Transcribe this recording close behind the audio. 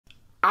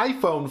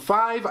iPhone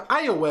 5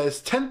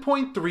 iOS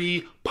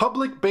 10.3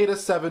 public beta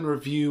 7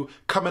 review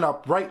coming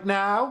up right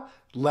now.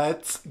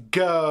 Let's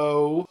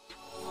go.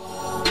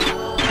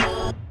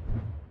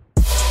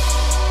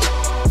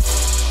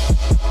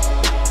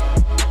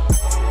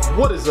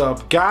 What is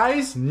up,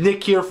 guys?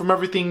 Nick here from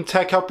Everything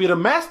Tech, help you to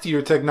master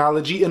your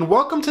technology, and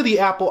welcome to the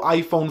Apple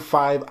iPhone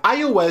 5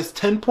 iOS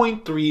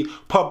 10.3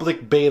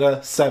 public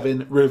beta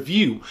 7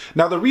 review.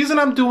 Now, the reason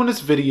I'm doing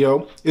this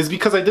video is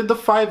because I did the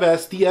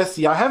 5S, the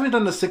SE. I haven't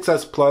done the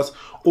 6S Plus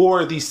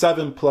or the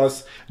 7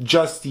 Plus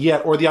just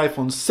yet, or the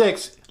iPhone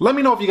 6. Let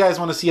me know if you guys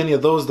want to see any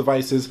of those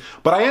devices,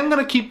 but I am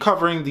going to keep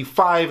covering the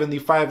 5 and the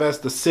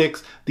 5S, the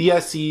 6, the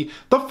SE,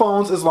 the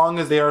phones, as long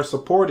as they are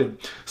supported.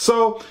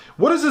 So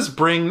what does this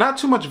bring? Not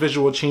too much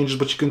visual changes,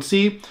 but you can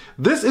see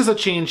this is a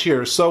change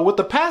here. So with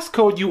the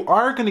passcode, you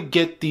are going to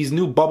get these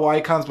new bubble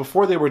icons.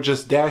 Before they were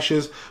just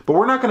dashes, but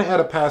we're not going to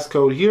add a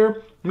passcode here.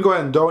 Let me go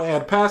ahead and don't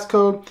add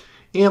passcode,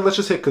 and let's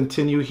just hit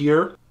continue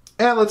here.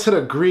 And let's hit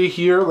agree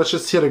here. Let's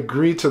just hit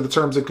agree to the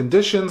terms and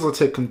conditions. Let's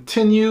hit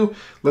continue.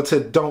 Let's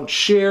hit don't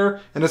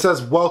share. And it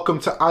says welcome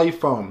to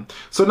iPhone.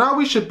 So now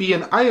we should be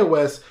in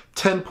iOS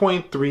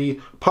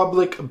 10.3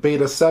 public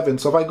beta 7.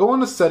 So if I go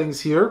into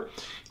settings here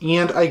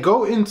and I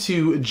go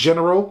into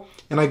general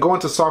and I go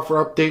into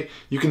software update,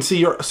 you can see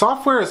your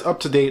software is up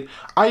to date,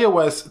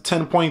 iOS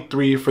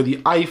 10.3 for the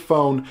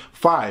iPhone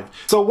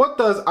 5. So what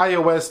does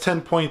iOS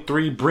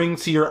 10.3 bring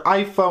to your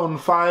iPhone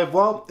 5?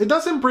 Well, it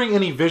doesn't bring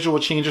any visual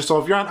changes.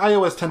 So if you're on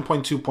iOS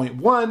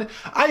 10.2.1,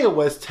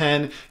 iOS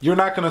 10, you're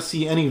not gonna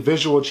see any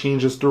visual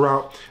changes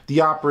throughout the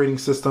operating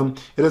system.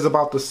 It is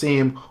about the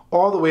same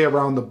all the way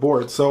around the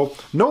board. So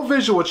no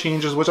visual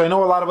changes, which I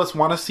know a lot of us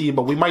wanna see,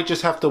 but we might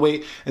just have to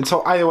wait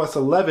until iOS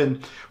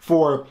 11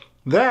 for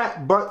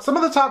that. But some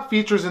of the top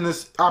features in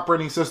this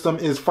operating system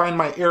is Find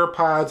My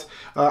AirPods,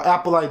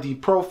 Apple ID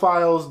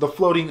profiles, the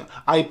floating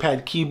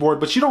iPad keyboard,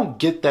 but you don't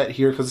get that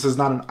here because this is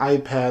not an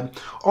iPad.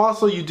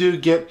 Also, you do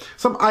get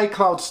some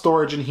iCloud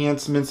storage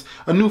enhancements,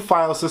 a new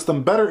file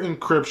system, better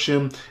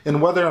encryption,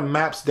 and weather and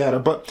maps data,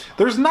 but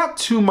there's not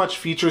too much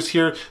features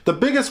here. The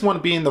biggest one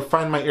being the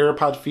Find My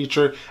AirPod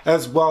feature,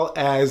 as well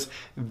as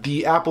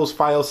the Apple's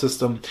file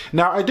system.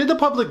 Now, I did the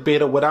public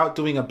beta without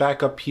doing a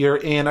backup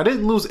here, and I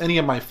didn't lose any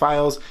of my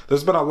files.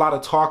 There's been a lot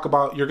of talk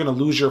about you're going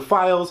to lose your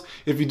files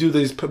if you do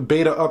these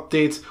beta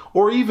updates,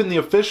 or even the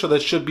official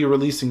that should be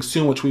releasing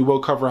soon, which we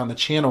will cover on the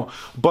channel.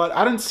 But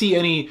I didn't see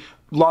any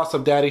loss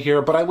of data here,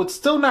 but I would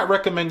still not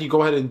recommend you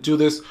go ahead and do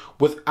this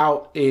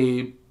without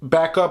a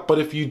backup. But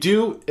if you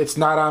do, it's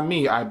not on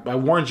me. I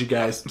warned you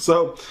guys.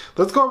 So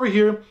let's go over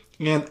here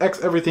and X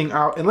everything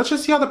out, and let's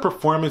just see how the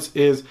performance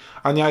is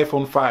on the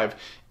iPhone 5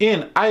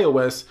 in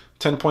iOS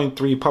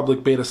 10.3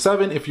 public beta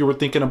 7 if you were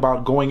thinking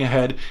about going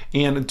ahead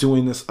and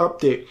doing this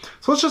update.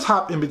 So let's just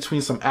hop in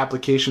between some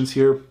applications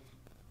here.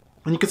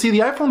 And you can see the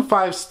iPhone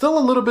 5 still a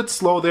little bit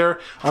slow there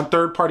on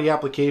third-party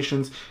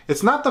applications.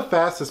 It's not the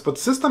fastest, but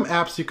system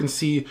apps you can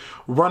see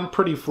run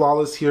pretty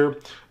flawless here.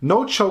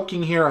 No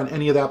choking here on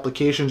any of the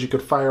applications. You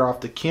could fire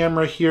off the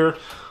camera here.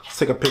 Let's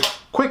take a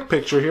quick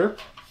picture here.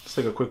 Let's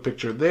take a quick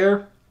picture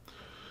there.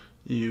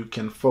 You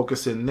can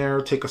focus in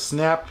there, take a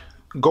snap,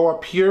 go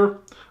up here.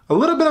 A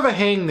little bit of a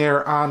hang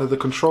there on the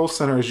control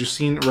center, as you've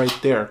seen right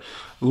there.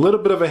 A little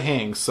bit of a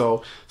hang,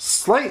 so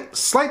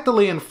slight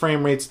delay in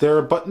frame rates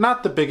there, but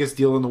not the biggest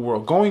deal in the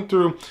world. Going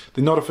through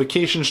the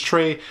notifications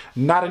tray,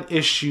 not an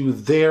issue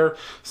there.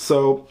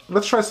 So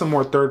let's try some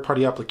more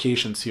third-party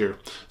applications here.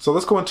 So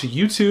let's go into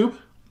YouTube,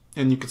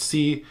 and you can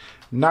see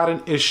not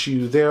an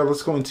issue there.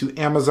 Let's go into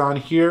Amazon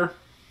here,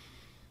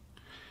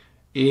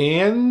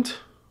 and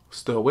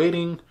still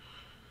waiting.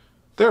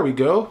 There we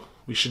go.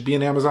 We should be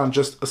in Amazon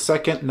just a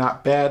second,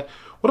 not bad.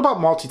 What about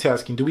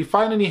multitasking? Do we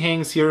find any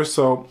hangs here?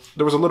 So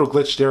there was a little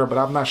glitch there, but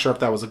I'm not sure if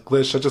that was a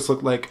glitch. That just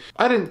looked like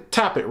I didn't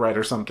tap it right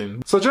or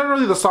something. So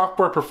generally the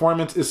software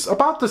performance is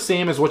about the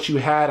same as what you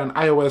had on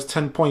iOS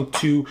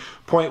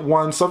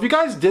 10.2.1. So if you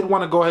guys did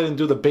want to go ahead and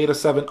do the beta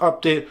 7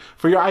 update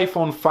for your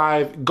iPhone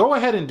 5, go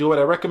ahead and do it.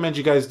 I recommend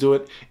you guys do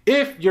it.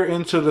 If you're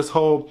into this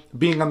whole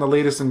being on the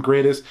latest and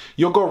greatest,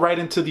 you'll go right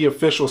into the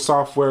official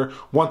software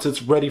once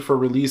it's ready for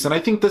release. And I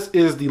think this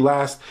is the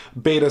last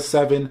beta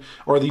 7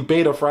 or the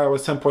beta for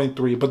iOS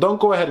 10.3. But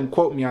don't go ahead and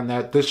quote me on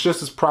that. This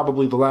just is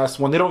probably the last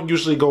one. They don't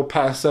usually go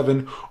past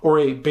 7 or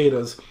 8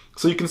 betas.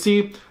 So you can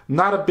see,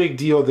 not a big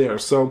deal there.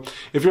 So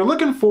if you're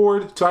looking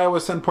forward to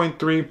iOS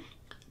 10.3,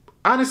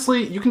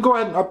 honestly, you can go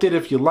ahead and update it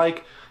if you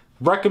like.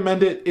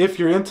 Recommend it if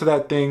you're into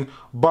that thing.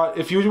 But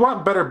if you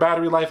want better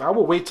battery life, I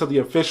will wait till the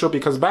official,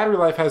 because battery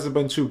life hasn't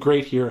been too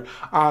great here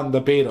on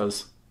the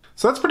betas.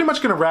 So that's pretty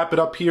much going to wrap it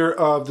up here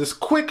of this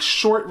quick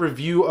short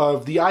review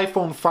of the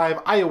iPhone 5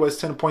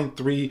 iOS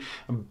 10.3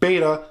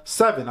 beta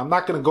 7. I'm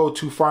not going to go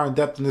too far in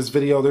depth in this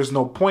video. There's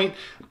no point,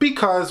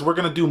 because we're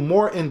going to do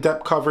more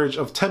in-depth coverage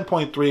of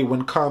 10.3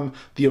 when come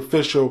the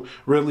official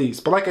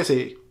release. But like I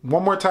say,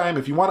 one more time,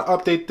 if you want to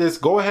update this,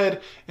 go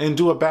ahead and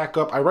do a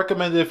backup. I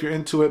recommend it if you're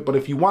into it, but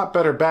if you want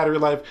better battery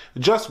life,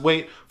 just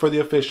wait for the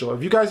official.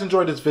 If you guys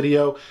enjoyed this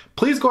video,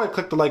 please go ahead and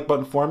click the like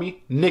button for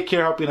me. Nick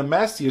here, helping to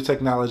master your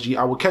technology.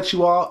 I will catch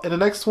you all in the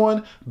next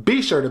one.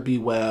 Be sure to be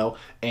well,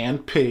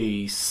 and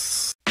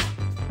peace.